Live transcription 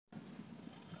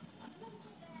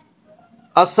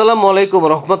Assalamu alaikum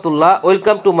rahmatullah.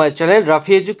 Welcome to my channel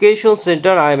Rafi Education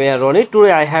Center. I am Ronnie.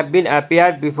 Today I have been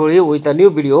appeared before you with a new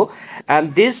video,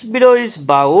 and this video is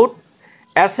about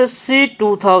SSC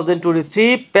 2023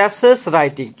 passage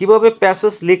writing. কিভাবে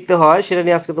passage লিখতে হয় সেটা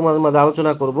নিয়ে আজকে তোমাদের মধ্যে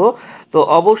আলোচনা করব। তো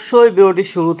অবশ্যই ভিডিওটি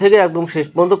শুরু থেকে একদম শেষ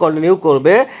পর্যন্ত কন্টিনিউ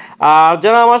করবে। আর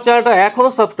যারা আমার চ্যানেলটা এখনো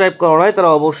সাবস্ক্রাইব করা নাই তারা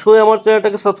অবশ্যই আমার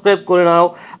চ্যানেলটাকে সাবস্ক্রাইব করে নাও,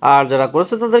 আর যারা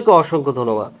করেছে তাদেরকে অসংখ্য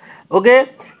ধন্যবাদ। ওকে,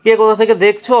 কে কোথা থেকে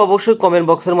দেখছো অবশ্যই কমেন্ট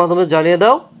বক্সের মাধ্যমে জানিয়ে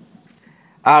দাও।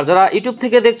 আর যারা ইউটিউব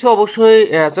থেকে দেখছো অবশ্যই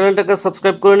চ্যানেলটাকে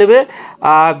সাবস্ক্রাইব করে নেবে,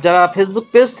 আর যারা ফেসবুক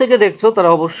পেজ থেকে দেখছো তারা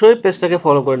অবশ্যই পেজটাকে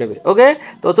ফলো করে নেবে। ওকে,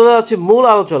 তো চলে যাচ্ছি মূল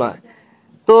আলোচনায়।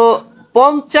 তো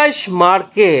 50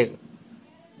 মার্কের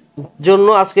জন্য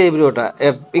আজকে এই ভিডিওটা।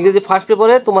 ইংরেজি ফার্স্ট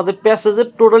পেপারে তোমাদের প্যাসেজে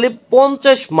টোটালি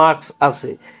 50 মার্কস আছে।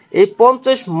 এই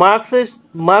 50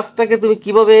 মার্কসটাকে তুমি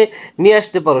কিভাবে নিয়ে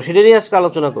আসতে পারো সেটা নিয়ে আজকে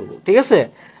আলোচনা করবো, ঠিক আছে?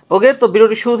 ওকে, তো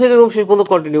ভিডিওটি শুরু থেকে এবং শেষ পর্যন্ত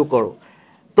কন্টিনিউ করো।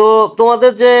 তো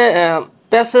তোমাদের যে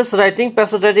প্যাসেজ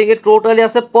রাইটিংয়ে টোটালি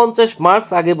আছে 50 মার্কস।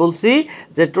 আগে বলছি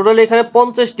যে টোটালি এখানে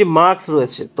 50টি মার্কস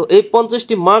রয়েছে। তো এই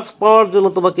 50টি মার্কস পাওয়ার জন্য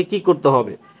তোমাকে কি করতে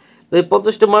হবে? তো এই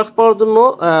 50টি মার্কস পাওয়ার জন্য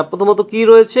প্রথমত কি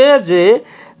রয়েছে যে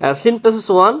সিন প্যাসেজ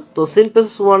 1। তো সিন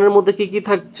প্যাসেজ 1-এর মধ্যে কি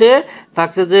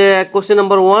থাকছে যে কোশ্চেন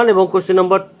নাম্বার 1 এবং কোশ্চেন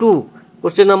নাম্বার 2,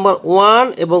 কোশ্চেন নাম্বার 1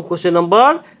 এবং কোশ্চেন নাম্বার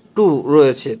 2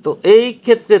 রয়েছে। তো এই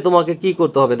ক্ষেত্রে তোমাকে কি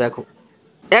করতে হবে দেখো,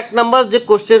 1 নাম্বার যে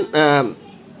কোশ্চেন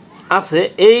আছে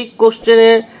এই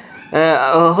কোশ্চেনে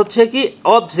হচ্ছে কি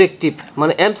অবজেক্টিভ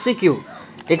মানে এমসিকিউ।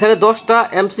 এখানে 10টা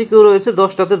এমসিকিউ রয়েছে,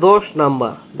 10টাতে 10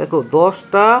 নাম্বার। দেখো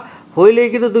 10টা হইলেই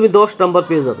কিন্তু তুমি 10 নাম্বার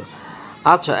পেয়ে যাবে।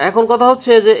 আচ্ছা, এখন কথা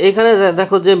হচ্ছে যে এখানে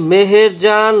দেখো যে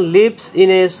Meherjaan lives in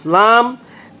a slum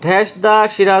dash the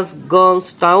Sirajganj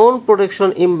town protection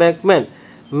embankment.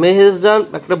 Meherjaan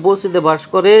একটা বস্তিতে বাস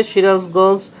করে,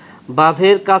 সিরাজগঞ্জ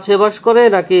বাঁধের কাছে বাস করে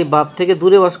নাকি বাঁধ থেকে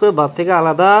দূরে বাস করে, বাঁধ থেকে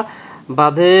আলাদা,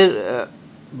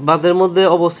 বাঁধের মধ্যে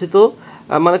অবস্থিত,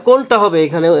 মানে কোনটা হবে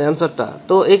এখানে অ্যান্সারটা?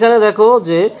 তো এখানে দেখো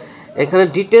যে এখানে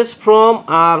ডিটেলস ফ্রম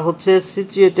আর হচ্ছে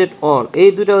সিচুয়েটেড অন, এই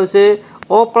দুটো হচ্ছে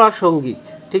অপ্রাসঙ্গিক,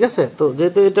 ঠিক আছে? তো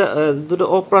যেহেতু এটা দুটো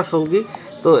অপ্রাসঙ্গিক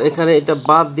তো এখানে এটা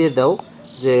বাদ দিয়ে দাও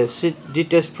যে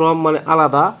ডিটেলস ফ্রম মানে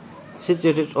আলাদা,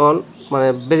 সিচুয়েটেড অন মানে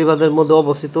বেড়িবাঁধের মধ্যে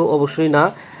অবস্থিত, অবশ্যই না।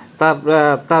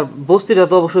 তার বস্তিটা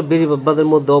তো অবশ্যই বেড়িবাঁধের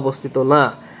মধ্যে অবস্থিত না।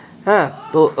 হ্যাঁ,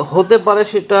 তো হতে পারে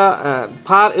সেটা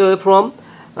ফার অ্যাওয়ে ফ্রম,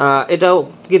 এটাও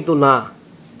কিন্তু না,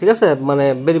 ঠিক আছে? মানে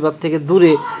বেড়িবাঁধ থেকে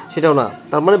দূরে সেটাও না,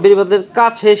 তার মানে বেড়িবাঁধের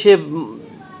কাছে সে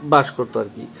বাস করতো আর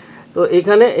কি। তো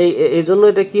এখানে এই জন্য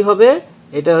এটা কি হবে,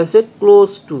 এটা হচ্ছে ক্লোজ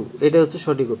টু, এটা হচ্ছে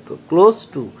সঠিক উত্তর, ক্লোজ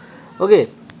টু। ওকে,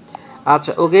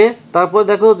 আচ্ছা ওকে। তারপর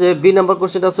দেখো যে বি নাম্বার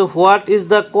কোশ্চেনটা আছে what is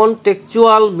the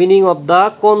contextual meaning of the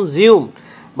consume,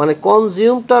 মানে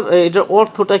কনজিউমটার এটার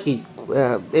অর্থটা কি,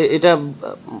 এটা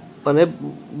মানে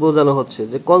বোঝানো হচ্ছে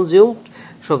যে কনজিউম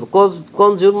শব্দ,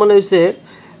 কনজিউম মানে হচ্ছে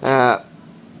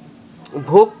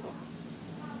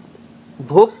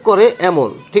ভোগ করে এমন,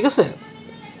 ঠিক আছে?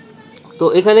 তো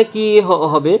এখানে কি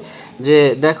হবে যে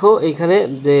দেখো এখানে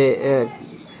যে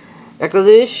একটা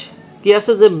জিনিস কি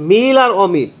আছে যে মিল আর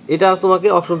অমিল, এটা তোমাকে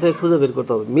অপশন থেকে খুঁজে বের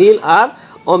করতে হবে, মিল আর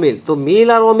অমিল। তো মিল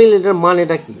আর অমিল এটার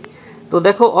মানেটা কি? তো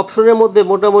দেখো অপশনের মধ্যে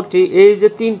মোটামুটি এই যে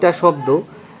তিনটা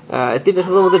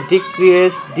শব্দের মধ্যে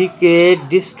ডিক্রিয়েট, ডিকেড,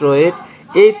 ডিস্ট্রয়েড,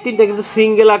 এই তিনটা কিন্তু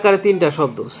সিঙ্গেল আকারে তিনটা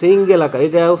শব্দ, সিঙ্গেল আকার,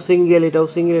 এটাও সিঙ্গেল, এটাও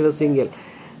সিঙ্গেল, এটাও সিঙ্গেল।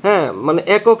 হ্যাঁ, মানে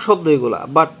একক শব্দ এগুলা।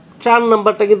 বাট 4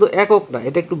 নাম্বারটা কিন্তু একক না,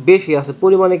 এটা একটু বেশি আছে,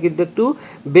 পরিমাণে কিন্তু একটু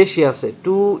বেশি আছে,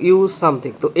 টু ইউজ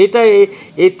সামথিং। তো এটা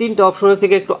এই তিনটা অপশনের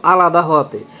থেকে একটু আলাদা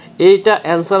হওয়াতে এইটা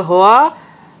অ্যান্সার হওয়া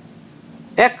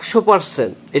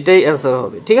 100%, এটাই অ্যান্সার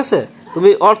হবে, ঠিক আছে? তুমি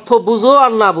অর্থ বুঝো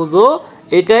আর না বুঝো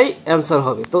এটাই অ্যান্সার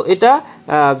হবে। তো এটা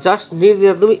জাস্ট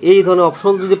নির্দ্বিধায় তুমি এই ধরনের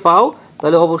অপশন যদি পাও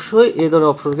তাহলে অবশ্যই এই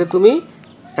ধরনের অপশনকে তুমি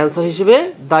অ্যান্সার হিসেবে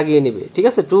দাগিয়ে নেবে, ঠিক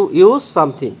আছে? To use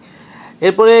something.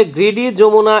 এরপরে greedy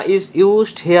Jamuna is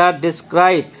used here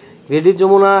describe, greedy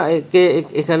যমুনাকে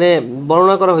এখানে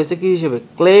বর্ণনা করা হয়েছে কি হিসেবে?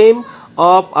 Claim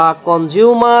of a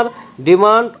consumer,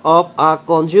 demand of a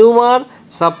consumer,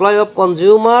 supply of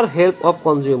consumer, help of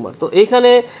consumer. তো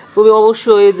এইখানে তুমি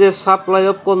অবশ্যই যে সাপ্লাই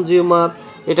অফ কনজিউমার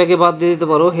এটাকে বাদ দিয়ে দিতে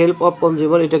পারো, হেল্প অফ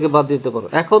কনজিউমার এটাকে বাদ দিতে পারো।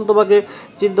 এখন তোমাকে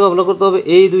চিন্তা ভাবনা করতে হবে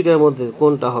এই দুইটার মধ্যে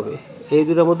কোনটা হবে, এই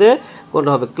দুইটার মধ্যে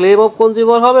কোনটা হবে, ক্লেম অফ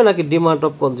কনজিউমার হবে নাকি ডিমান্ড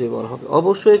অফ কনজিউমার হবে?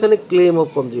 অবশ্যই এখানে ক্লেম অফ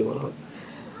কনজিউমার হবে।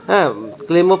 হ্যাঁ,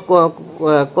 ক্লেম অফ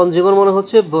কনজিউমার মানে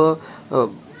হচ্ছে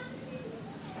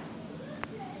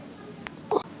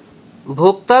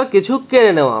ভোক্তার কিছু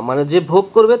কেড়ে নেওয়া, মানে যে ভোগ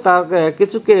করবে তার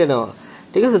কিছু কেড়ে নেওয়া,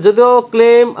 ঠিক আছে? যদিও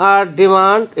ক্লেম আর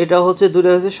ডিমান্ড এটা হচ্ছে দুটো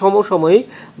হচ্ছে সমসাময়িক,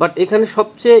 বাট এখানে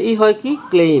সবচেয়ে হয় কি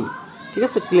ক্লেম, ঠিক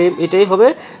আছে, ক্লেম, এটাই হবে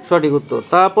সঠিক উত্তর।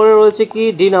 তারপরে রয়েছে কি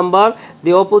D number,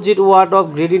 the opposite word of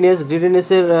গ্রিডিনেস।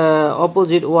 গ্রিডিনেসের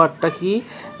opposite ওয়ার্ডটা কি?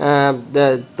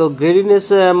 তো গ্রিডিনেস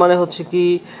মানে হচ্ছে কি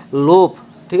লোভ,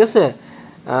 ঠিক আছে।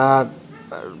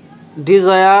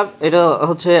 ডিজায়ার এটা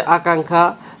হচ্ছে আকাঙ্ক্ষা,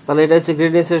 তাহলে এটা হচ্ছে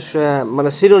গ্রিডিনেসের মানে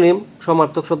সিনোনিম,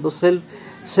 সমার্থক শব্দ।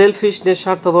 সেলফিশনেস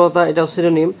স্বার্থপরতা, এটাও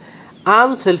সিনোনিম।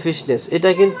 আনসেলফিশনেস এটা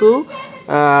কিন্তু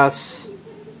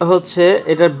হচ্ছে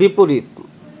এটার বিপরীত,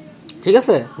 ঠিক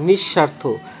আছে, নিঃস্বার্থ।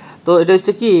 তো এটা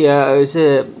হচ্ছে কি হচ্ছে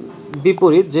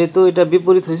বিপরীত, যেহেতু এটা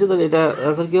বিপরীত হয়েছে তাহলে এটা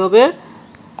আনসার কি হবে?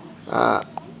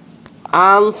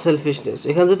 আনসেলফিশনেস।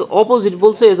 এখানে যেহেতু অপোজিট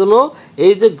বলছে এই জন্য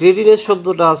এই যে গ্রেডিনেস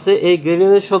শব্দটা আছে, এই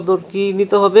গ্রেডিনেস শব্দ কি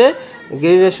নিতে হবে?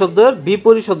 গ্রেডিনেস শব্দের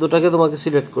বিপরীত শব্দটাকে তোমাকে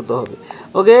সিলেক্ট করতে হবে।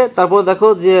 ওকে, তারপর দেখো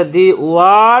যে the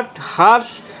word Harsh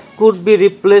could be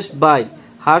replaced by.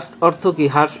 Harsh অর্থ কি?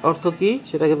 হার্শ অর্থ কি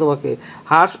সেটাকে তোমাকে,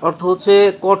 হার্শ অর্থ হচ্ছে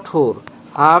কঠোর।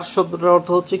 হার্শ শব্দটার অর্থ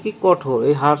হচ্ছে কি কঠোর।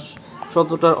 এই হার্শ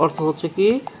শব্দটার অর্থ হচ্ছে কি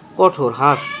কঠোর,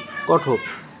 হার্শ কঠোর,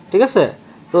 ঠিক আছে।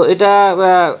 তো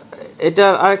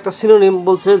এটার আরেকটা সিনোনিম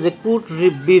বলছে যে কুড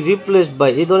বি রিপ্লেসড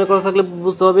বাই। এই ধরনের কথা থাকলে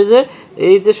বুঝতে হবে যে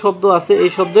এই যে শব্দ আছে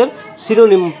এই শব্দের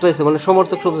সিনোনিম চাইছে, মানে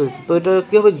সমর্থক শব্দ চাইছে। তো এটা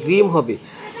কী হবে? গ্রিম হবে।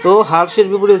 তো হার্শের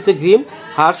বিপরীত হচ্ছে গ্রিম।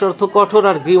 হার্শ অর্থ কঠোর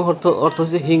আর গ্রিম অর্থ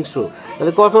হচ্ছে হিংস্র।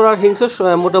 তাহলে কঠোর আর হিংস্র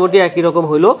মোটামুটি একই রকম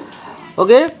হইল।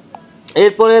 ওকে,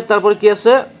 তারপরে কি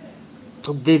আছে?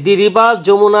 The river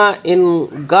Jamuna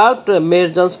engulfed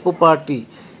মেরজানস property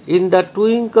in the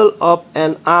twinkle of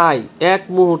an I. এক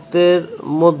মুহূর্তের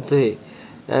মধ্যে।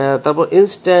 তারপর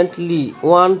ইনস্ট্যান্টলি,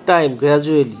 ওয়ান টাইম,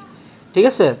 গ্র্যাজুয়ালি, ঠিক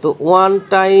আছে। তো ওয়ান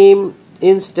টাইম,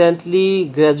 ইনস্ট্যান্টলি,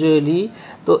 গ্র্যাজুয়ালি।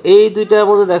 তো এই দুইটার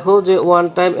মধ্যে দেখো যে ওয়ান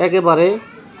টাইম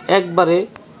একবারে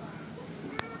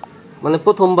মানে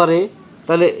প্রথমবারে,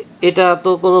 তাহলে এটা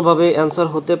তো কোনোভাবে অ্যান্সার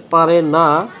হতে পারে না।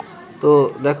 তো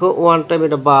দেখো ওয়ান টাইম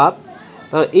এটা বাদ।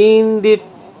 তারপর in the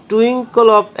twinkle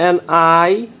of an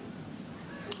I,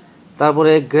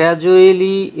 তারপরে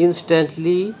গ্র্যাজুয়ালি,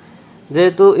 ইনস্ট্যান্টলি।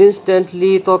 যেহেতু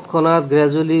ইনস্ট্যান্টলি তৎক্ষণাৎ,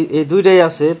 গ্র্যাজুয়ালি এই দুইটাই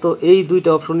আছে, তো এই দুইটা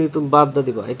অপশনই তুমি বাদ দিয়ে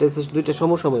দিবা। এটা হচ্ছে দুইটা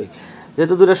সমসাময়িক,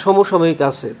 যেহেতু দুইটা সমসাময়িক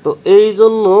আছে তো এই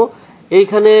জন্য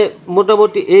এইখানে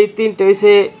মোটামুটি এই তিনটা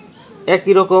হচ্ছে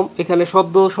একই রকম। এখানে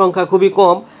শব্দ সংখ্যা খুবই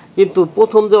কম, কিন্তু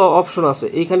প্রথম যে অপশন আছে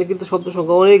এইখানে কিন্তু শব্দ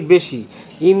সংখ্যা অনেক বেশি।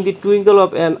 In the twinkle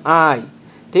of an I,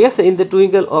 ঠিক আছে, in the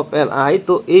twinkle of an I.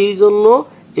 তো এই জন্য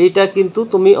এইটা কিন্তু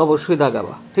তুমি অবশ্যই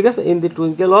দাগাবা, ঠিক আছে, in the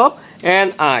twinkle of an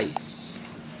I.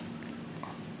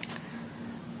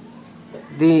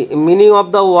 The meaning of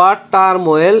the word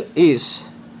turmoil is.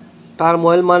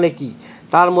 Turmoil মানে কি?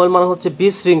 টার্মোয়েল মানে হচ্ছে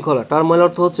বিশৃঙ্খলা। টার্মোয়েল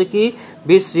অর্থ হচ্ছে কি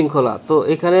বিশৃঙ্খলা। তো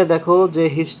এখানে দেখো যে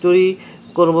হিস্টোরি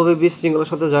কোনোভাবে বিশৃঙ্খলার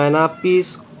সাথে যায় না। পিস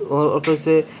অর্থ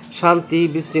হচ্ছে শান্তি,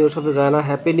 বিশৃঙ্খলার সাথে যায় না।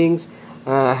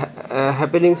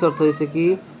 হ্যাপেনিংস অর্থ হচ্ছে কি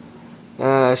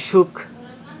সুখ,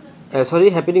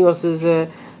 হ্যাপেনিং অর্থ হচ্ছে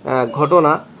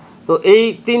ঘটনা। তো এই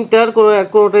তিনটার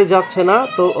কোনোটাই যাচ্ছে না।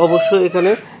 তো অবশ্যই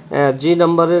এখানে যে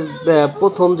নাম্বারের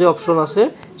প্রথম যে অপশন আছে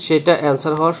সেটা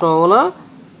অ্যান্সার হওয়ার সম্ভাবনা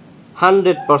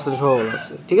 100% সম্ভাবনা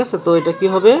আছে, ঠিক আছে। তো এটা কি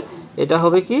হবে? এটা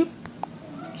হবে কি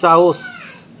চাওস।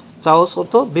 চাওস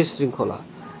অর্থ বিশৃঙ্খলা।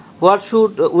 What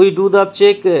should we do the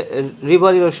check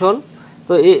river erosion.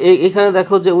 তো এখানে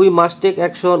দেখো যে we must take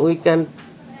action,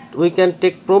 we can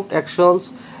take prompt actions,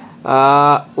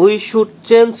 we should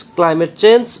change climate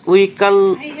change, we can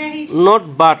not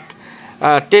but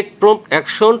take prompt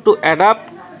action to adapt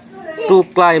two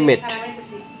climate.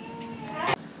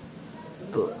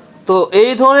 তো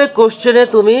এই ধরনের কোশ্চেনে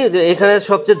তুমি এখানে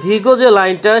সবচেয়ে দীর্ঘ যে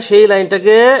লাইনটা সেই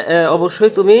লাইনটাকে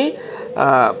অবশ্যই তুমি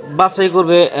বাছাই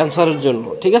করবে অ্যান্সারের জন্য,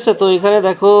 ঠিক আছে। তো এখানে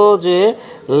দেখো যে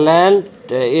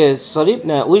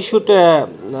we should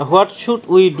what should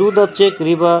we do the check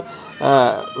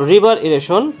river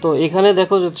erosion. তো এখানে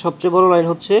দেখো যে সবচেয়ে বড় লাইন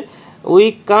হচ্ছে we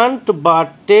can't but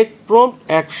take prompt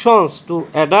actions to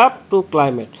adapt two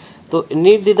climate. তো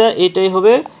নির্দ্বিধা এটাই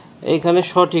হবে এখানে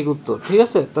সঠিক উত্তর, ঠিক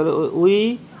আছে। তাহলে we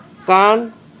can't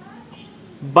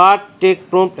but take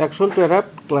prompt action to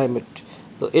adapt climate,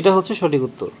 তো এটা হচ্ছে সঠিক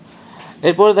উত্তর।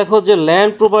 এরপরে দেখো যে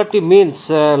ল্যান্ড প্রপার্টি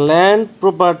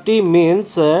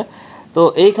মিনস, তো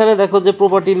এইখানে দেখো যে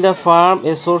property in the farm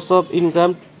a source of income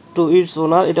to its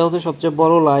ওনার, এটা হচ্ছে সবচেয়ে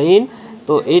বড় লাইন।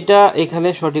 তো এটা এখানে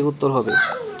সঠিক উত্তর হবে,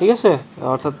 ঠিক আছে।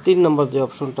 অর্থাৎ 3 নম্বর যে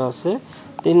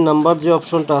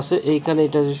অপশনটা আছে এইখানে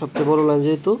এটা যে সবচেয়ে বড় লাইন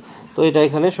যেহেতু, তো এটা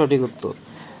এখানে সঠিক উত্তর।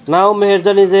 নাও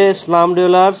Meherjaan is a slum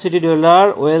dweller, city dweller,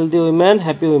 wealthy women,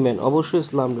 happy women, অবশ্যই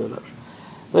স্লাম ডুয়েলার।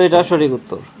 তো এটা সঠিক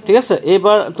উত্তর, ঠিক আছে।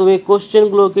 এবার তুমি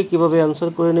কোশ্চেনগুলোকে কিভাবে অ্যান্সার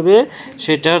করে নেবে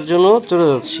সেটার জন্য চলে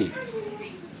যাচ্ছি।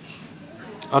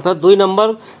 অর্থাৎ 2 নম্বর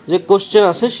যে কোশ্চেন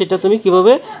আছে সেটা তুমি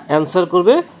কিভাবে অ্যান্সার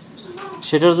করবে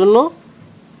সেটার জন্য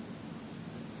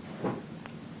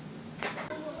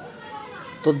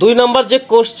তো 2 নাম্বার যে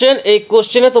কোশ্চেন, এই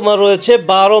কোশ্চেনে তোমার রয়েছে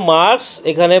 12 মার্কস।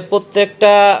 এখানে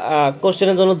প্রত্যেকটা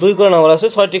কোশ্চেনের জন্য 2 করে নাম্বার আছে,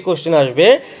 6টি কোশ্চেন আসবে।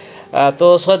 তো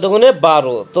 6 দুগুণে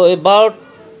 12। তো এই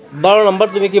 12 নাম্বার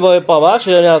তুমি কীভাবে পাবা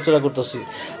সেটা নিয়ে আলোচনা করতেছি।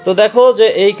 তো দেখো যে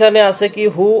এইখানে আছে কি,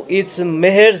 হু ইটস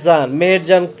মেহেরজান,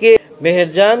 মেহেরজান কে,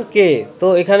 মেহেরজান কে। তো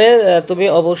এখানে তুমি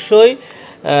অবশ্যই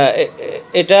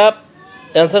এটা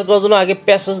অ্যান্সার করার জন্য আগে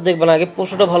প্যাসেজ দেখবে না, আগে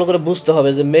প্রশ্নটা ভালো করে বুঝতে হবে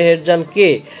যে মেহেরজান কে।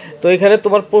 তো এখানে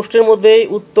তোমার প্রশ্নের মধ্যেই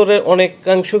উত্তরের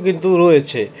অনেকাংশ কিন্তু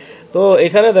রয়েছে। তো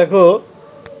এখানে দেখো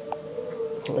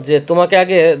যে তোমাকে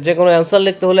আগে যে কোনো অ্যান্সার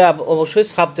লিখতে হলে অবশ্যই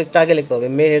সাবজেক্টটা আগে লিখতে হবে।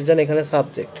 মেহেরজান এখানে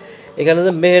সাবজেক্ট, এখানে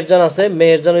যে মেহেরজান আছে,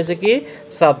 মেহেরজান হয়েছে কি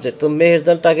সাবজেক্ট। তো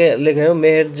মেহেরজানটা আগে লিখে নেব।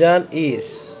 Meherjaan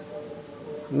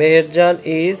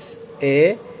is a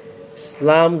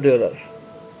slum dweller,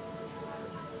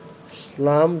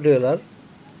 slam dweller.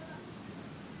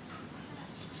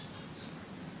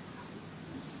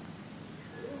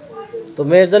 তো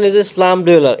Meherjaan is a slum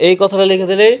dweller, এই কথাটা লিখে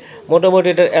দিলেই মোটামুটি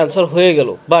এটার অ্যান্সার হয়ে গেল।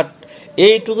 বাট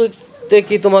এইটুকুতে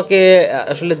কি তোমাকে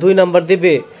আসলে 2 নাম্বার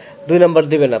দিবে? 2 নাম্বার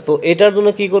দিবে না। তো এটার জন্য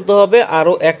কি করতে হবে,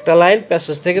 আরও একটা লাইন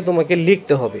প্যাসেজ থেকে তোমাকে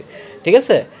লিখতে হবে, ঠিক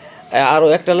আছে? আরও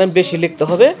একটা লাইন বেশি লিখতে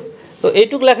হবে। তো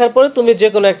এইটুকু লেখার পরে তুমি যে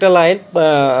কোনো একটা লাইন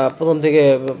প্রথম থেকে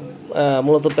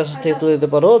মূলত প্যাসেজ থেকে তুলে দিতে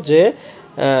পারো যে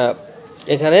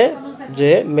এখানে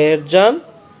যে মেহেরজান,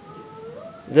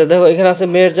 যে দেখো এখানে আছে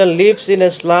Meherjaan lives in a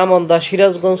slum on the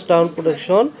Sirajganj town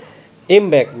protection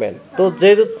embankment. তো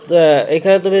যেহেতু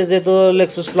এখানে তুমি যেহেতু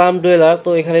লেখছো স্লাম ডুয়েলার, তো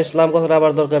এখানে ইসলাম কথাটা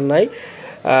আবার দরকার নাই।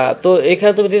 তো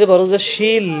এখানে তুমি দিতে পারো যে শি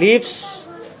লিভস,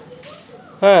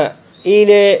 হ্যাঁ, in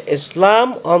a slum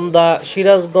on the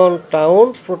Sirajganj town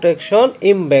protection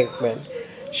embankment.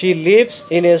 She lives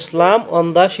in a slum on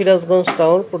the Sirajganj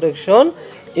town protection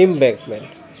embankment,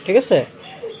 ঠিক আছে?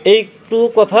 এইটু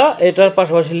কথা এটার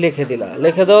পাশাপাশি লিখে দিলা।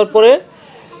 লিখে দেওয়ার পরে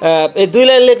এই 2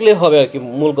 লাইন লিখলে হবে আর কি,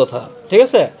 মূল কথা, ঠিক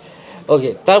আছে?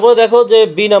 ওকে, তারপরে দেখো যে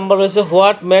বি নাম্বার রয়েছে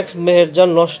হোয়াট ম্যাক্স মেহেরজান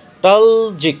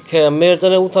নস্টালজিক।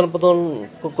 মেহেরজানের উত্থান পতন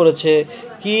করেছে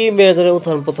কি, মেহেরজানের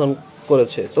উত্থান পতন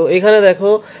করেছে। তো এখানে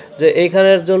দেখো যে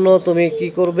এইখানের জন্য তুমি কি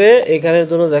করবে, এইখানের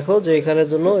জন্য দেখো যে এইখানের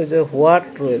জন্য এই যে হোয়াট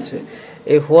রয়েছে,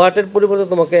 এই হোয়াটের পরিবর্তে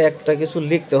তোমাকে একটা কিছু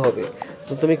লিখতে হবে।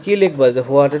 তো তুমি কি লিখবা, যে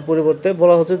হোয়াটের পরিবর্তে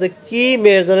বলা হচ্ছে যে কি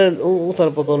মেহেরজানের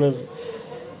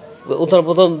উত্থান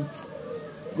পতন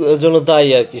জন্য দায়ী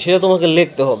আর কি, সেটা তোমাকে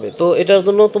লিখতে হবে। তো এটার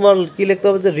জন্য তোমার কি লিখতে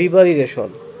হবে, যে রিভার ইরেশন।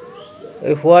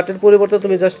 এই হোয়াটের পরিবর্তে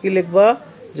তুমি জাস্ট কি লিখবা,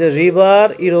 যে রিভার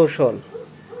ইরোশন,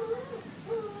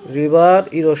 রিভার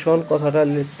ইরোশন কথাটা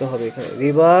লিখতে হবে এখানে,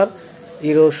 রিভার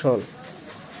ইরোশন।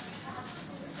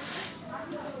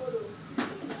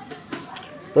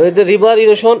 তো এই যে রিভার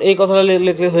ইরোশন এই কথাটা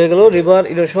লিখলে হয়ে গেল, river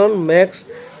erosion max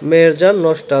Meherjaan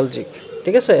nostalgic,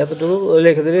 ঠিক আছে? এতটুকু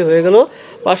লিখে দিলেই হয়ে গেল।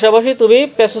 পাশাপাশি তুমি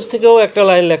প্যাসেজ থেকেও একটা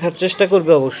লাইন লেখার চেষ্টা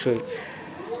করবে অবশ্যই।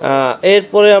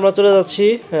 এরপরে আমরা চলে যাচ্ছি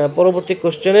পরবর্তী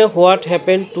কোশ্চেনে। What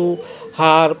happen to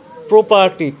her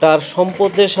property, তার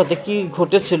সম্পদের সাথে কি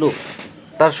ঘটেছিল,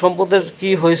 তার সম্পদের কি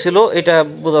হয়েছিল এটা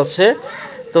বোঝাচ্ছে।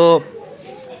 তো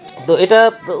তো এটা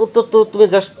উত্তর তো তুমি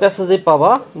জাস্ট প্যাসেজে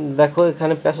পাবা। দেখো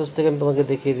এখানে প্যাসেজ থেকে আমি তোমাকে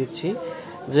দেখিয়ে দিচ্ছি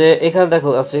যে এখানে দেখো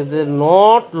আছে যে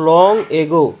not long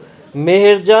ago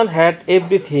Meherjaan had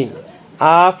everything,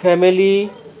 a family,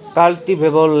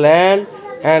 cultivable land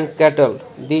and cattle.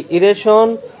 The ইরেশন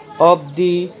of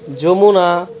the Jamuna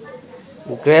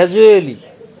gradually,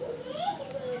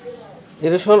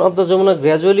 erosion of the Jamuna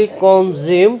gradually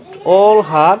consumed all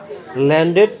her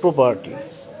landed property.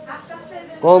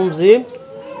 Consumed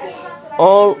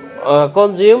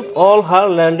all her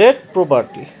landed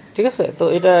property. ঠিক আছে? তো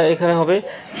এটা এখানে হবে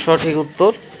সঠিক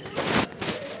উত্তর।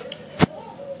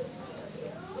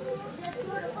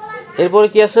 এরপরে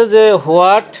কি আছে যে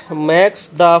what makes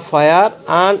the fire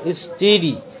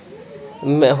unsteady,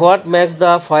 what makes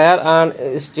the fire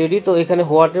unsteady. তো এখানে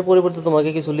হোয়াটের পরিবর্তে তোমাকে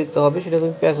কিছু লিখতে হবে, সেটা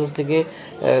তুমি প্যাসেজ থেকে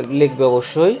লিখবে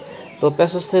অবশ্যই। তো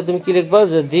প্যাসেজ থেকে তুমি কি লিখবা,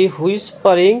 যে দি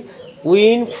whispering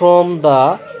wind from the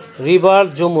river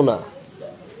Jamuna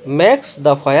makes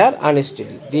the fire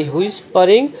unsteady. The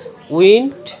whispering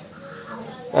wind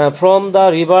from the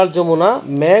river Jamuna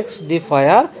makes the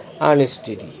fire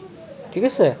unsteady. ঠিক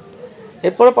আছে?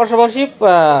 এরপরে পাশাপাশি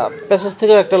প্যাসেজ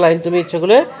থেকে একটা লাইন তুমি ইচ্ছে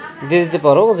করে দিয়ে দিতে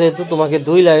পারো, যেহেতু তোমাকে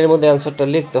 2 লাইনের মধ্যে অ্যান্সারটা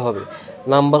লিখতে হবে।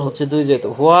 নাম্বার হচ্ছে 2 যেহেতু।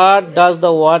 What does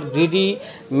the word greedy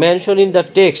mention in the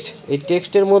text. এই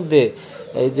টেক্সটের মধ্যে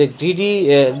এই যে গ্রিডি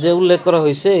যে উল্লেখ করা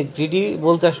হয়েছে, গ্রিডি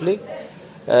বলতে আসলে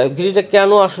গ্রিডিটা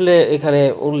কেন আসলে এখানে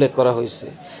উল্লেখ করা হয়েছে।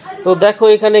 তো দেখো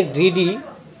এখানে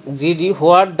greedy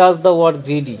what does the word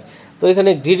greedy. তো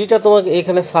এখানে গ্রিডিটা তোমাকে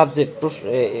এখানে সাবজেক্ট,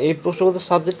 এই প্রশ্নের মধ্যে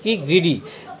সাবজেক্ট কি, গ্রিডি।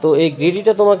 তো এই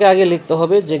গ্রিডিটা তোমাকে আগে লিখতে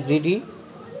হবে, যে গ্রিডি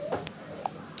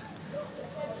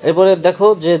এরপরে দেখো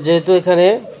যে যেহেতু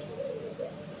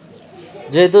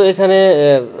এখানে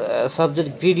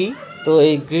সাবজেক্ট গ্রিডি, তো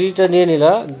এই গ্রিডিটা নিয়ে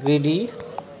নিলা, গ্রিডি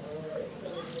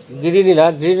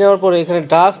নেওয়ার পরে এখানে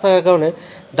ডাস থাকার কারণে,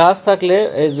 ডাস থাকলে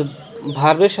এই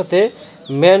ভার্বের সাথে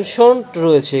মেনশনড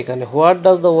রয়েছে। এখানে what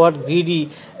does the word greedy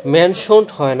mentioned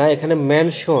হয় না, এখানে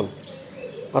মেনশন,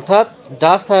 অর্থাৎ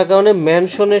ডাস থাকার কারণে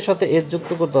মেনশনের সাথে এর যুক্ত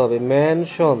করতে হবে,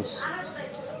 মেনশনস।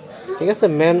 ঠিক আছে,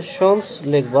 মেনশনস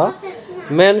লিখবা,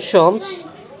 মেনশনস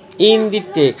ইন দি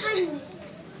টেক্সট,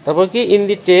 তারপর কি in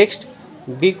the text,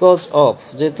 because of,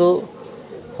 যেহেতু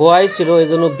হোয়াই ছিল এই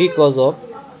জন্য বিকজ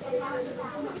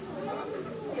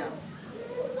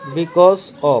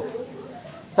অফ,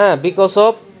 হ্যাঁ because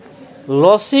of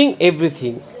losing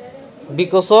everything,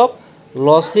 because of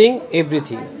losing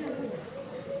everything,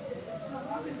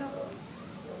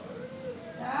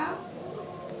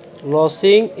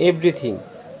 losing everything.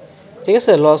 ঠিক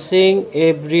আছে, লসিং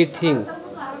এভরিথিং,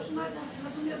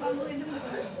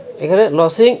 এখানে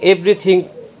লসিং এভরিথিং,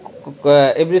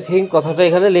 এভরিথিং কথাটা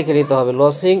এখানে লিখে নিতে হবে,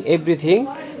 লসিং এভরিথিং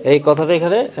এই কথাটা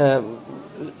এখানে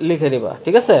লিখে নিবা।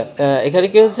 ঠিক আছে, এখানে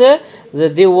কি হচ্ছে যে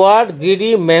the word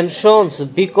greedy mentions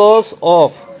because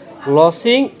of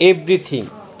losing everything.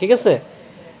 ঠিক আছে,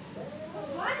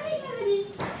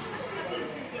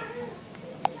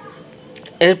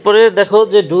 এরপরে দেখো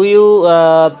যে do you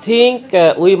think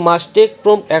we must take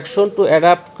prompt action to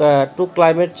adapt two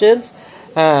climate change?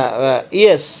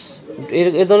 Yes,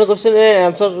 এই ধরনের কোশ্চেনের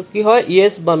অ্যান্সার কী হয়,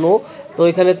 ইয়েস বা নো। তো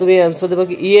এখানে তুমি অ্যান্সার দেবে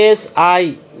কি ইয়েস আই,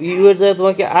 ইউ এর জায়গায়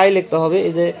তোমাকে আই লিখতে হবে,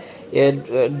 এই যে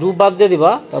ডু বাদ দিয়ে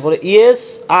দিবা, তারপরে ইয়েস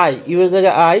আই, ইউ এর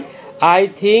জায়গায় I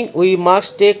think we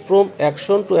must take prompt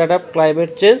action to adapt climate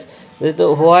change, যেহেতু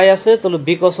হোয়াই আছে তাহলে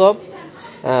because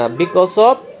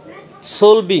of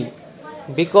solving,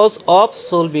 because of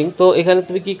solving. তো এখানে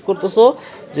তুমি কি করতেছো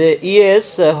যে yes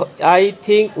I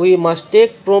think we must take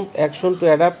prompt action to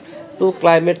adapt two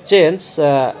climate change,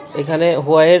 এখানে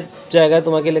হোয়াইয়ের জায়গায়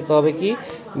তোমাকে লিখতে হবে কি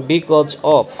বিকজ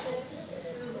অফ,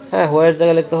 হ্যাঁ হোয়াইয়ের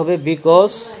জায়গায় লিখতে হবে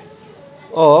বিকজ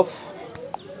অফ,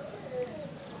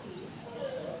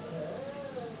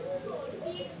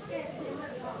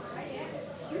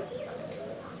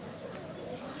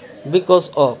 বিকজ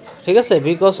অফ। ঠিক আছে,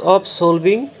 বিকজ অফ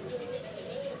সলভিং,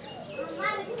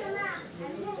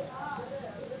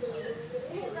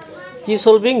 কি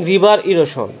সলভিং, রিভার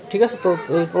ইরোশন। ঠিক আছে, তো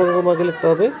এরপর তোমাকে লিখতে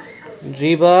হবে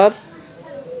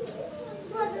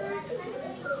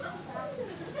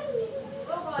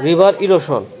রিভার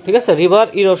ইরোশন। ঠিক আছে, রিভার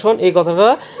ইরোশন এই কথাটা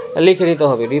লিখে নিতে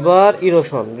হবে, রিভার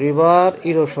ইরোশন।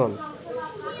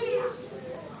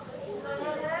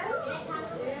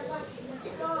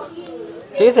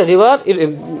 ঠিক আছে, রিভার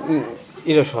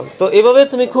ইরোশন। তো এভাবে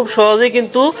তুমি খুব সহজেই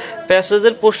কিন্তু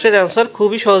প্যাসেজের প্রশ্নের অ্যান্সার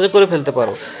খুবই সহজে করে ফেলতে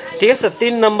পারো। ঠিক আছে,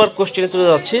 3 নম্বর কোশ্চেনে চলে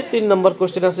যাচ্ছি। 3 নম্বর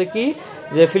কোশ্চেন আছে কি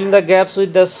যে fill in the gaps with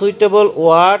the suitable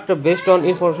word based on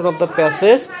information of the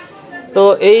passage. তো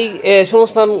এই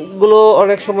সংস্থানগুলো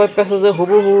অনেক সময় প্যাসেজে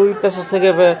হুবহু প্যাসেজ থেকে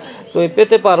তুমি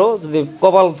পেতে পারো যদি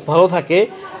কপাল ভালো থাকে,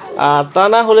 আর তা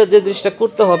না হলে যে জিনিসটা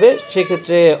করতে হবে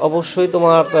সেক্ষেত্রে অবশ্যই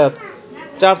তোমার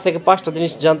 4 থেকে 5টা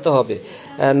জিনিস জানতে হবে,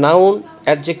 noun,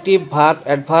 adjective, verb,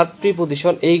 adverb,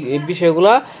 preposition, এই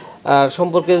বিষয়গুলা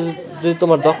সম্পর্কে যদি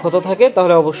তোমার দক্ষতা থাকে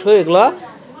তাহলে অবশ্যই এগুলা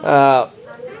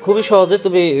খুবই সহজে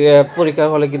তুমি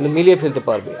পরীক্ষার হলে কিন্তু মিলিয়ে ফেলতে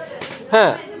পারবে।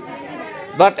 হ্যাঁ,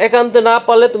 বাট একান্তে না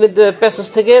পারলে তুমি প্যাসেজ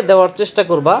থেকে দেওয়ার চেষ্টা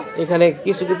করবা। এখানে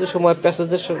কিছু সময়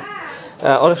প্যাসেজের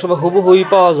অনেক সময় হুবহুই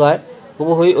পাওয়া যায়,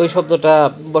 হুবহুই ওই শব্দটা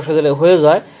বসে দিলে হয়ে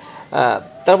যায়।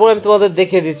 তারপর আমি তোমাদের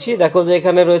দেখিয়ে দিচ্ছি। দেখো যে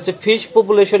এখানে রয়েছে fish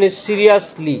population is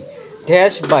seriously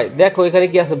dash by, দেখো এখানে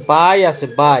কি আছে, বাই আছে,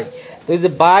 বাই। তো এই যে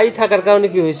বাই থাকার কারণে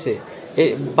কি হয়েছে, এই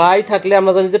বাই থাকলে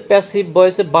আমরা জানি যে প্যাসিভ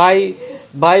ভয়েসে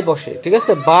বাই বসে। ঠিক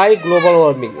আছে, বাই গ্লোবাল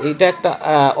ওয়ার্মিং, এইটা একটা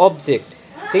অবজেক্ট।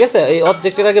 ঠিক আছে, এই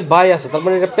অবজেক্টের আগে বাই আছে, তার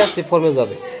মানে এটা প্যাসিভ ফর্মে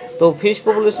যাবে। তো ফিশ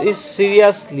পপুলেশন ইজ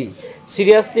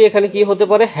সিরিয়াসলি এখানে কি হতে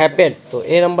পারে, হ্যাপেন্ড। তো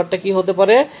এই নাম্বারটা কি হতে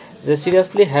পারে যে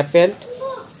সিরিয়াসলি হ্যাপেন্ড,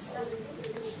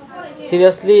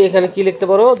 সিরিয়াসলি এখানে কি লিখতে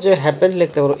পারো যে হ্যাপেন্ড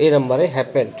লিখতে পারো, এই নাম্বারে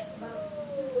হ্যাপেন্ড।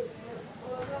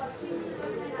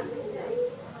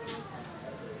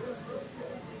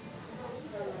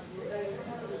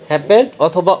 হ্যাপেন্ড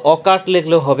অথবা অকার্ট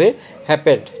লিখলেও হবে,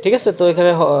 হ্যাপেন্ড। ঠিক আছে, তো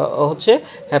এখানে হচ্ছে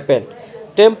happened.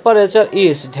 Temperature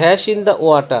is dash in the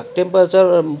water, temperature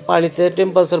পানিতে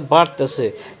টেম্পারেচার বাড়তেছে,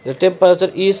 টেম্পারেচার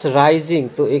ইজ রাইজিং।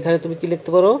 তো এখানে তুমি কি লিখতে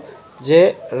পারো যে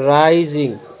rising,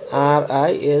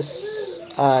 RISING,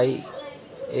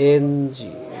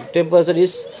 temperature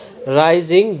is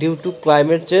rising due to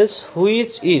climate change,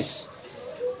 which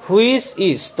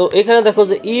is. তো এখানে দেখো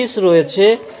যে ইজ রয়েছে,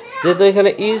 যেহেতু এখানে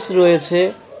ইজ রয়েছে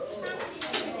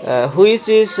which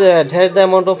is dash the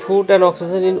amount of food and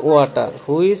oxygen in water,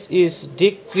 which is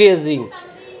decreasing,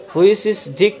 which is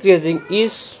decreasing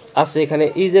is আছে এখানে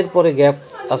is এর পরে গ্যাপ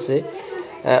আছে,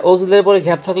 অক্সিলারি পরে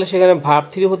গ্যাপ থাকলে সেখানে ভার্ব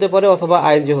 3 হতে পারে অথবা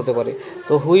আইএনজি হতে পারে,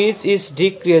 তো which is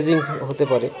decreasing হতে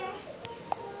পারে।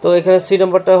 তো এখানে সি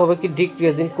নাম্বারটা হবে কি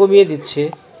ডিক্রিজিং, কমিয়ে দিচ্ছে,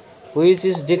 which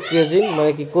is decreasing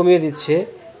মানে কি কমিয়ে দিচ্ছে,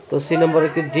 তো সি নাম্বারে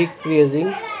কি ডিক্রিজিং,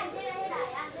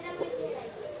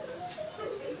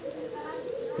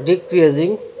 ডিক্রিজিং,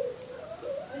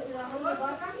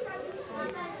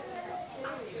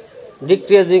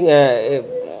 ডিক্রিজিং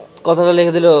কথাটা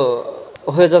লিখে দিলে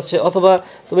হয়ে যাচ্ছে, অথবা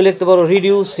তুমি লিখতে পারো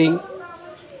রিডিউসিং,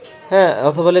 হ্যাঁ,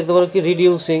 অথবা লিখতে পারো কি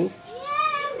রিডিউসিং,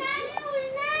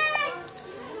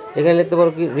 এখানে লিখতে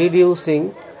পারো কি রিডিউসিং,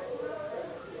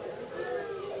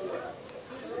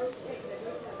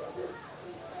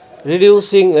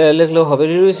 রিডিউসিং লিখলেও হবে,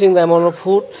 reducing the amount of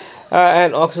food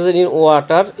and oxygen in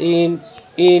water,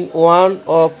 in one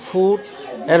of food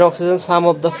and oxygen some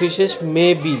of the fishes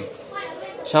may be,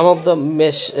 some of the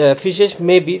fishes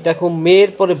may be, দেখো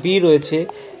মেয়ের পরে বি রয়েছে,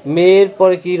 মেয়ের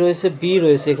পরে কি রয়েছে বি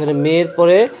রয়েছে, এখানে মেয়ের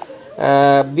পরে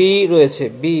বি রয়েছে,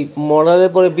 বি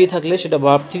মডালের পরে বি থাকলে সেটা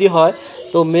ভার্ব 3 হয়,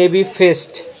 তো may be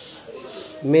faced,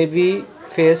 may be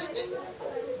faced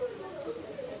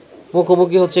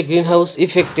মুখোমুখি হচ্ছে গ্রিন হাউস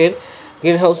ইফেক্টের,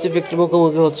 গ্রিন হাউস ইফেক্টের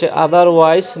মুখোমুখি হচ্ছে,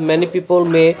 otherwise many people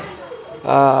May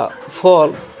fall,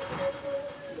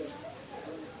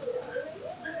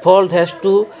 fall has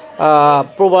to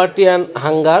poverty and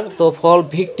hunger, তো ফল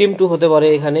ভিকটিম টু হতে পারে,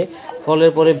 এখানে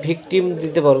ফলের পরে ভিকটিম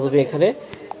দিতে পারো তুমি, এখানে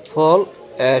ফল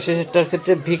শেষেরটার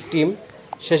ক্ষেত্রে ভিকটিম,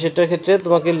 শেষেরটার ক্ষেত্রে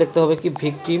তোমাকে লিখতে হবে কি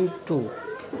ভিকটিম টু,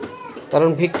 কারণ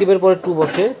ভিকটিমের পরে টু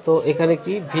বসে, তো এখানে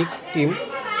কি ভিকটিম,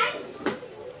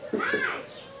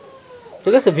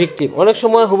 ঠিক আছে ভিকটিম। অনেক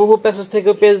সময় হুবহু প্যাসেজ থেকে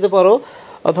পেয়ে যেতে পারো,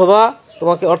 অথবা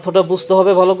তোমাকে অর্থটা বুঝতে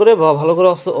হবে ভালো করে, বা ভালো করে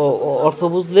অর্থ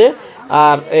বুঝলে,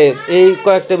 আর এই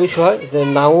কয়েকটা বিষয় যে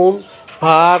noun,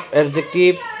 verb,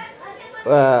 adjective,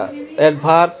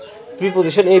 adverb,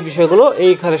 preposition, এই বিষয়গুলো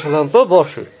এইখানে সাধারণত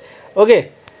বসে। ওকে,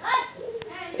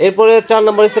 এরপরে 4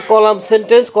 নম্বর হচ্ছে কলাম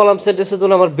সেন্টেন্স। কলাম সেন্টেন্সের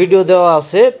জন্য আমার ভিডিও দেওয়া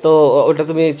আছে, তো ওটা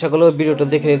তুমি ইচ্ছা করলে ভিডিওটা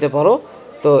দেখে নিতে পারো,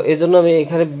 তো এই জন্য আমি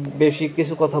এখানে বেশি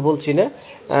কিছু কথা বলছি না,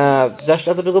 জাস্ট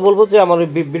এতটুকু বলবো যে আমার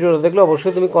ভিডিওটা দেখলে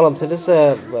অবশ্যই তুমি কলাম সেন্টেন্স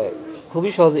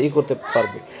খুবই সহজে করতে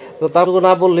পারবে। তো তারপর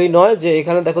না বললেই নয়, যে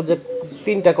এখানে দেখো যে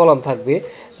 3টা কলাম থাকবে,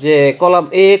 যে কলাম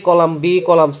এ, কলাম বি,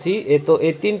 কলাম সি, তো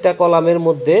এই 3টা কলামের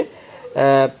মধ্যে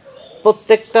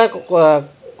প্রত্যেকটা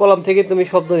কলাম থেকে তুমি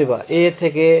শব্দ নিবা, এ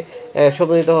থেকে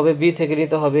শব্দ নিতে হবে, বি থেকে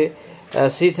নিতে হবে,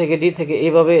 সি থেকে, ডি থেকে,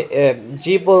 এইভাবে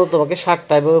জি পর্যন্ত তোমাকে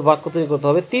 7টা এভাবে বাক্য তৈরি করতে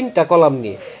হবে 3টা কলাম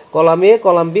নিয়ে, কলাম এ,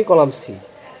 কলাম বি, কলাম সি,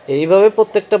 এইভাবে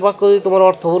প্রত্যেকটা বাক্য যদি তোমার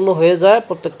অর্থপূর্ণ হয়ে যায়,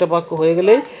 প্রত্যেকটা বাক্য হয়ে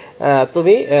গেলেই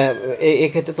তুমি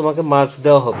এক্ষেত্রে তোমাকে মার্কস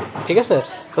দেওয়া হবে, ঠিক আছে।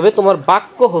 তবে তোমার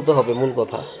বাক্য হতে হবে মূল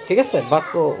কথা, ঠিক আছে,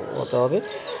 বাক্য হতে হবে।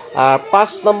 আর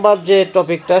 5 নম্বর যে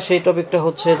টপিকটা, সেই টপিকটা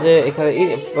হচ্ছে যে এখানে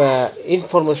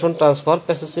information transfer,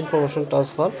 passage information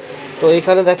transfer. তো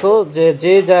এখানে দেখো যে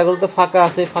যে জায়গাগুলোতে ফাঁকা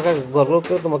আছে, ফাঁকা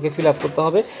ঘরগুলোকে তোমাকে ফিল আপ করতে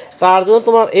হবে। তার জন্য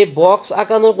তোমার এই বক্স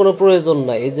আঁকানোর কোনো প্রয়োজন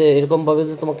নাই, এই যে এরকমভাবে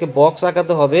যে তোমাকে বক্স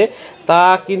আঁকাতে হবে তা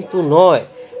কিন্তু নয়,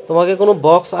 তোমাকে কোনো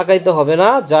বক্স আঁকাইতে হবে না,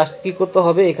 জাস্ট কী করতে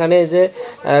হবে, এখানে যে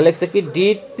লেখছে কি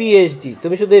ডিড পিএইচডি,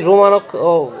 তুমি শুধু এই রোমান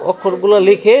অক্ষরগুলো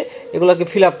লিখে এগুলোকে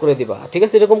ফিল আপ করে দিবা, ঠিক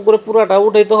আছে। এরকম করে পুরাটা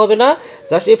উঠাইতে হবে না,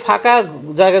 জাস্ট এই ফাঁকা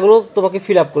জায়গাগুলো তোমাকে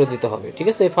ফিল আপ করে দিতে হবে, ঠিক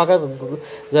আছে। এই ফাঁকা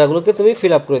জায়গাগুলোকে তুমি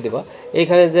ফিল আপ করে দিবা,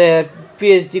 এইখানে যে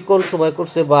পিএইচডি কোন সময়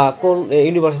করছে বা কোন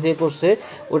ইউনিভার্সিটি করছে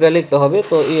ওটা লিখতে হবে।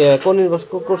 তো কোন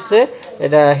ইউনিভার্সিটি করছে,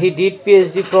 এটা he did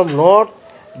PhD from north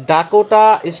Dakota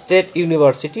state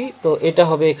university, তো এটা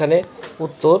হবে এখানে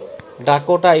উত্তর,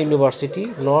 Dakota university,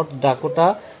 north Dakota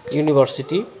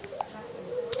university.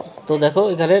 তো দেখো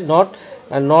এখানে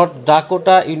নর্থ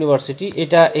ডাকোটা ইউনিভার্সিটি,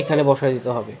 এটা এখানে বসায় দিতে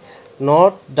হবে,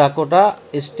 নর্থ ডাকোটা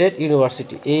স্টেট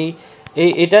ইউনিভার্সিটি,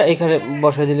 এটা এখানে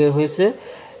বসায় দিলে হয়েছে।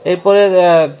 এরপরে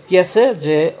কি আছে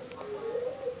যে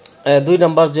 2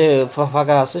 নম্বর যে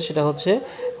ফাঁকা আছে সেটা হচ্ছে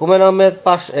হুমায়ুন আহমেদ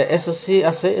পাস, এসএসসি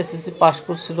আছে, এসএসসি পাস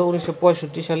করছিল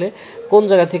 1965 সালে, কোন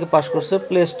জায়গা থেকে পাস করছে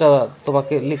প্লেসটা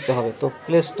তোমাকে লিখতে হবে। তো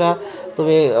প্লেসটা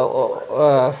তুমি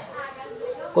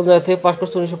কোন জায়গা থেকে পাস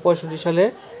করছে 1965 সালে,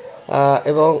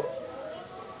 এবং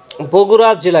বগুড়া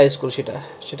জেলা স্কুল,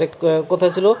 সেটা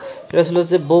কোথায় ছিল, সেটা ছিল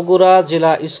যে বগুড়া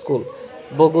জেলা স্কুল,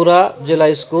 বগুড়া জেলা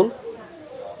স্কুল।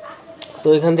 তো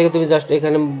এখান থেকে তুমি জাস্ট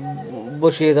এখানে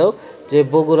বসিয়ে দাও যে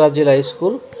বগুড়া জেলা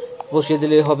স্কুল, বসিয়ে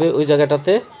দিলে হবে ওই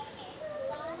জায়গাটাতে,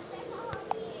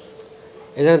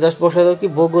 এখানে জাস্ট বসাই দাও কি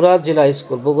বগুড়া জেলা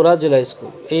স্কুল, বগুড়া জেলা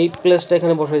স্কুল, এই প্লেসটা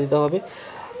এখানে বসাই দিতে হবে।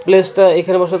 প্লেসটা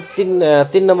এখানে বসাতে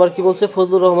 3 নম্বর কি বলছে,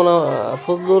 ফজলুর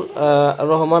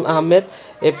রহমান আহমেদ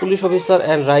এ police officer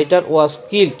and writer was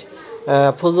killed.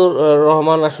 Fazlur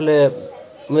Rahman আসলে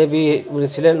মেবি উনি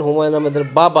ছিলেন হুমায়ুন আহমেদের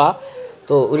বাবা।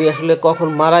 তো উনি আসলে কখন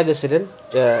মারা গেছিলেন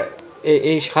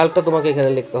এই সালটা তোমাকে এখানে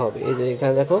লিখতে হবে। এই যে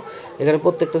এখানে দেখো, এখানে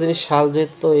প্রত্যেকটা জিনিস সাল,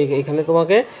 যেহেতু তো এখানে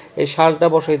তোমাকে এই সালটা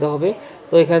বসাইতে হবে।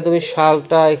 তো এখানে তুমি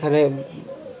সালটা এখানে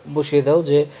বসিয়ে দাও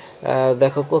যে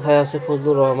দেখো কোথায় আছে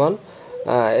ফজলুর রহমান।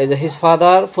 এই যে his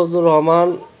father Fazlur Rahman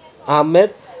Ahmed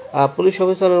police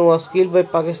officer was killed by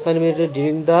Pakistani military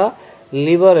during the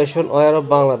liberation war of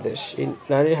Bangladesh in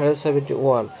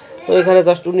 1971। তো এখানে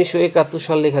জাস্ট 1971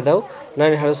 সাল লিখে দাও,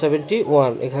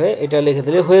 1971 এখানে এটা লিখে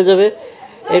দিলে হয়ে যাবে।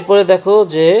 এরপরে দেখো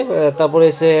যে তারপরে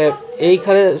এসে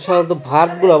এইখানে সাধারণত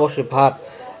ভার্বগুলো অবশ্যই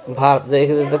ভার্ব যে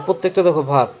এখানে প্রত্যেকটা দেখো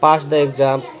verb, pass the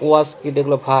exam, was killed,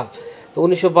 এগুলো ভার্ব। তো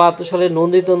 1972 সালে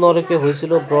নন্দিত নরকে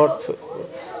হয়েছিল broad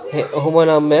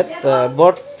Humayun Ahmed,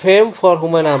 broad fame for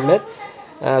Humayun Ahmed.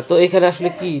 তো এখানে আসলে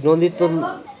কি নন্দিত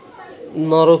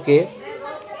নরকে,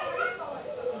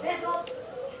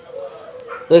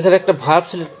 তো এখানে একটা ভার্ব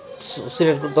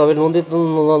সিলেক্ট করতে হবে। নন্দিত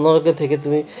নরকে থেকে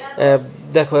তুমি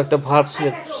দেখো একটা ভার্ব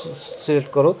সিলেক্ট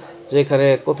করো যে এখানে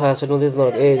কোথায় আছে নন্দিত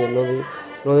নরক। এই যে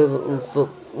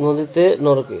নদীতে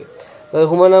নরকে।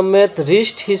 Humayun Ahmed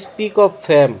wrist his peak of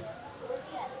fame,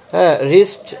 হ্যাঁ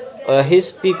wrist his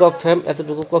peak of fame,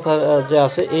 এতটুকু কথা যে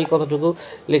আছে এই কথাটুকু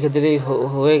লিখে দিলেই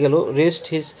হয়ে গেল, wrist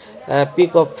his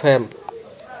peak of fame.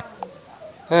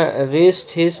 হ্যাঁ wrist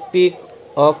his peak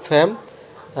of fame,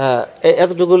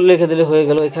 এতটুকু লিখে দিলে হয়ে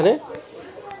গেল এখানে।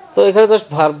 তো এখানে জাস্ট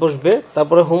ভার্ব বসবে।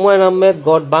 তারপরে Humayun Ahmed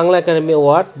god Bangla academy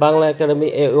award, Bangla academy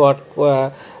award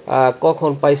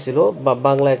কখন পাইছিল বা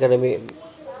বাংলা একাডেমি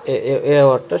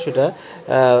অ্যাওয়ার্ডটা সেটা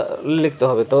লিখতে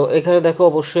হবে। তো এখানে দেখো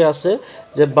অবশ্যই আছে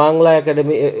যে বাংলা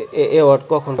একাডেমি অ্যাওয়ার্ড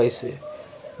কখন পাইছে,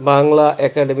 বাংলা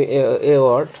একাডেমি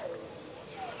অ্যাওয়ার্ড।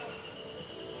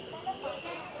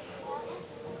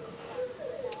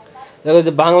 দেখো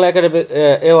যে বাংলা একাডেমি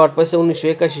অ্যাওয়ার্ড পাইছে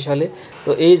 1981 সালে। তো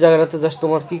এই জায়গাটাতে জাস্ট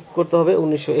তোমার কী করতে হবে,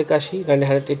 1981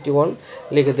 1981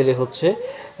 লিখে দিলে হচ্ছে।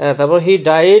 তারপর হি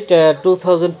ডাইড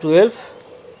 2012,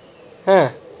 হ্যাঁ।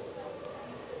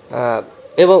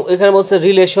 এবং এখানে বলছে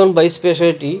রিলেশন বা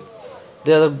স্পেশালিটি,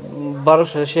 2012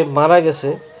 সালে সে মারা গেছে।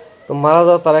 তো মারা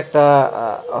যাওয়ার তার একটা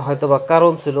হয়তো বা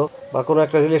কারণ ছিল বা কোনো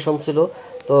একটা রিলেশন ছিল।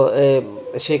 তো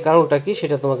সেই কারণটা কি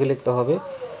সেটা তোমাকে লিখতে হবে।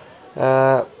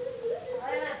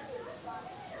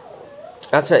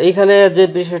 আচ্ছা এইখানে যে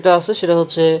বিষয়টা আছে সেটা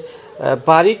হচ্ছে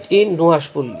বাড়িট ইন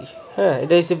নুহাশপল্লী, হ্যাঁ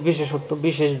এটা হচ্ছে বিশেষত্ব,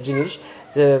 বিশেষ জিনিস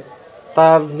যে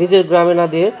তার নিজের গ্রামে না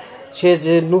দিয়ে সে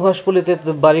যে নুহাশপল্লীতে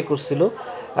বাড়ি করছিল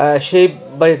সেই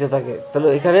বাড়িতে থাকে। তাহলে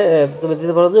এখানে তুমি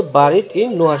দিতে পারো যে বাড়িট ইন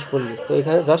নুহাশপল্লী। তো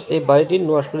এখানে জাস্ট এই বাড়িট ইন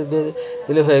নুহাশপল্লী দিয়ে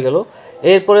দিলে হয়ে গেল।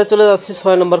 এরপরে চলে যাচ্ছি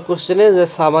 6 নম্বর কোশ্চেনে, যে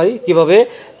সামারি, কিভাবে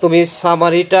তুমি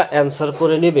সামারিটা অ্যান্সার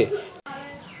করে নেবে।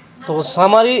 তো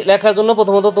সামারি লেখার জন্য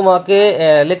প্রথমত তোমাকে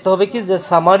লিখতে হবে কি, যে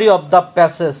summary of the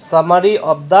passage, summary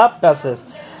of the passage.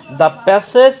 The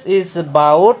passage is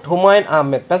about Humayun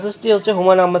Ahmed, প্যাসেজটি হচ্ছে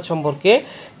হুমায়ুন আহমেদ সম্পর্কে।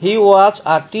 হি ওয়াজ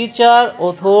আ teacher,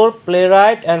 author, play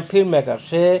right and film maker,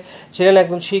 সে ছিলেন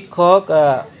একজন শিক্ষক,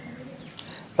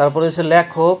 তারপরে হচ্ছে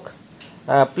লেখক,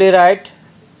 প্লে রাইট,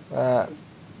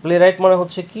 প্লে রাইট মানে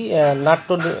হচ্ছে কি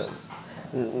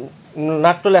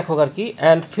নাট্য লেখক আর কি,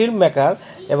 অ্যান্ড ফিল্ম মেকার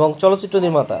এবং চলচ্চিত্র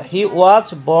নির্মাতা। হি was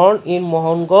born in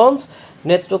Mohanganj,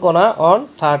 Netrokona on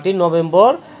 30 November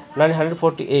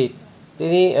 1948,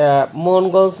 তিনি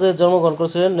মোহনগঞ্জে জন্মগ্রহণ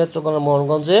করেছিলেন, নেত্রকোনা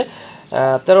মোহনগঞ্জে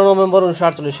 13 নভেম্বর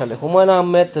 1948 সালে। Humayun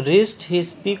Ahmed reached his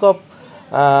peak of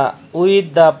with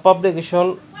the publication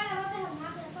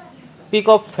peak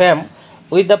of fame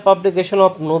with the publication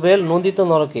of Nobel Nondito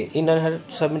Noroke in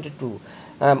 1972,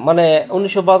 মানে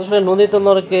 1972 সালে নন্দিত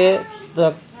নরকে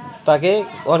তাকে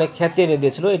অনেক খ্যাতি এনে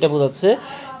দিয়েছিল, এটা বোঝাচ্ছে।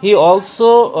 He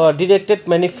also directed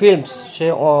many films, সে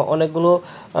অনেকগুলো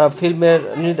ফিল্মের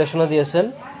নির্দেশনা দিয়েছেন,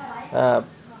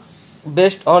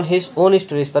 based on his own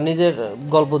stories, তার নিজের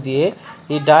গল্প দিয়ে।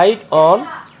 He died on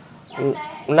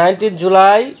 19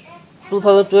 July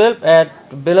 2012 at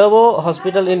বেলোভো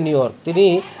hospital in new York, তিনি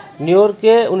নিউ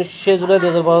ইয়র্কে 19 জুলাই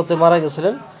 2012-তে মারা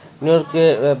গেছিলেন, নিউ ইয়র্কে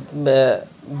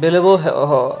বেলোভো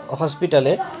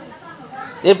হসপিটালে।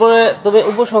 এরপরে তুমি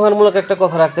উপসংহারমূলক একটা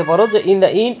কথা রাখতে পারো যে in the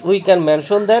ইন্ড we can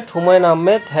mention that Humayun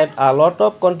Ahmed had a lot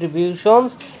of contributions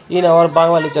in our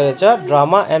Bangla literature,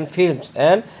 drama and films,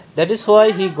 and that is why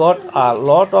he got a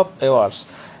lot of awards.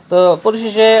 তো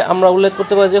পরিশেষে আমরা উল্লেখ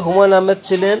করতে পারি যে হুমায়ুন আহমেদ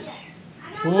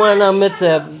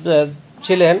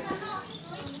ছিলেন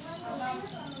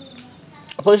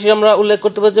পরিশেষে আমরা উল্লেখ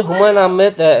করতে পারি যে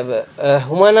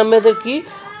হুমায়ুন আহমেদের কি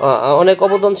অনেক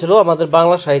অবদান ছিল আমাদের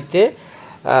বাংলা সাহিত্যে।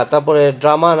 তারপরে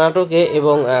ড্রামা, নাটকে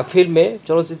এবং ফিল্মে,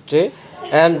 চলচ্চিত্রে।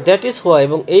 অ্যান্ড দ্যাট ইজ হোয়াই,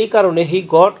 এবং এই কারণে he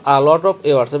got a lot of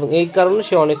awards, এবং এই কারণে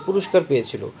সে অনেক পুরস্কার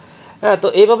পেয়েছিল। হ্যাঁ, তো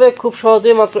এইভাবে খুব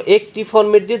সহজে মাত্র একটি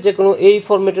ফর্মেট দিয়ে যে কোনো এই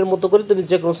ফর্মেটের মতো করে তুমি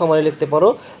যে কোনো সামারি লিখতে পারো।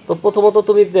 তো প্রথমত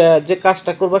তুমি যে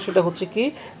কাজটা করবা সেটা হচ্ছে কি,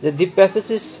 যে দি প্যাসেজ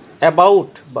ইজ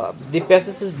অ্যাবাউট, বা the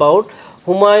passage is about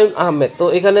Humayun Ahmed. তো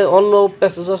এখানে অন্য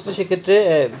প্যাসেজ আসলে সেক্ষেত্রে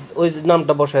ওই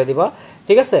নামটা বসায় দিবা,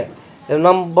 ঠিক আছে।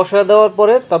 নাম বসায় দেওয়ার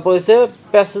পরে তারপর হচ্ছে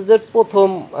প্যাসেজের প্রথম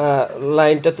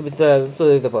লাইনটা তুমি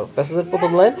তুলে দিতে পারো, প্যাসেজের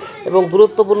প্রথম লাইন, এবং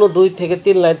গুরুত্বপূর্ণ 2 থেকে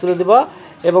 3 লাইন তুলে দিবা,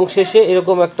 এবং শেষে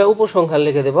এরকম একটা উপসংহার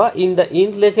লিখে দেবা, ইন দ্য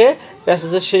ইন্ড লিখে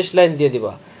প্যাসেজের শেষ লাইন দিয়ে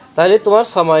দিবা, তাহলে তোমার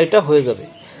সামারিটা হয়ে যাবে।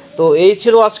 তো এই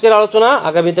ছিল আজকের আলোচনা।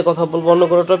 আগামীতে কথা বলবো অন্য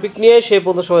কোনো টপিক নিয়ে। সেই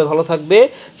পর্যন্ত সবাই ভালো থাকবে,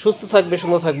 সুস্থ থাকবে,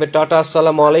 সুন্দর থাকবে। টাটা,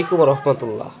 আসসালামু আলাইকুম ওয়া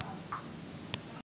রাহমাতুল্লাহ।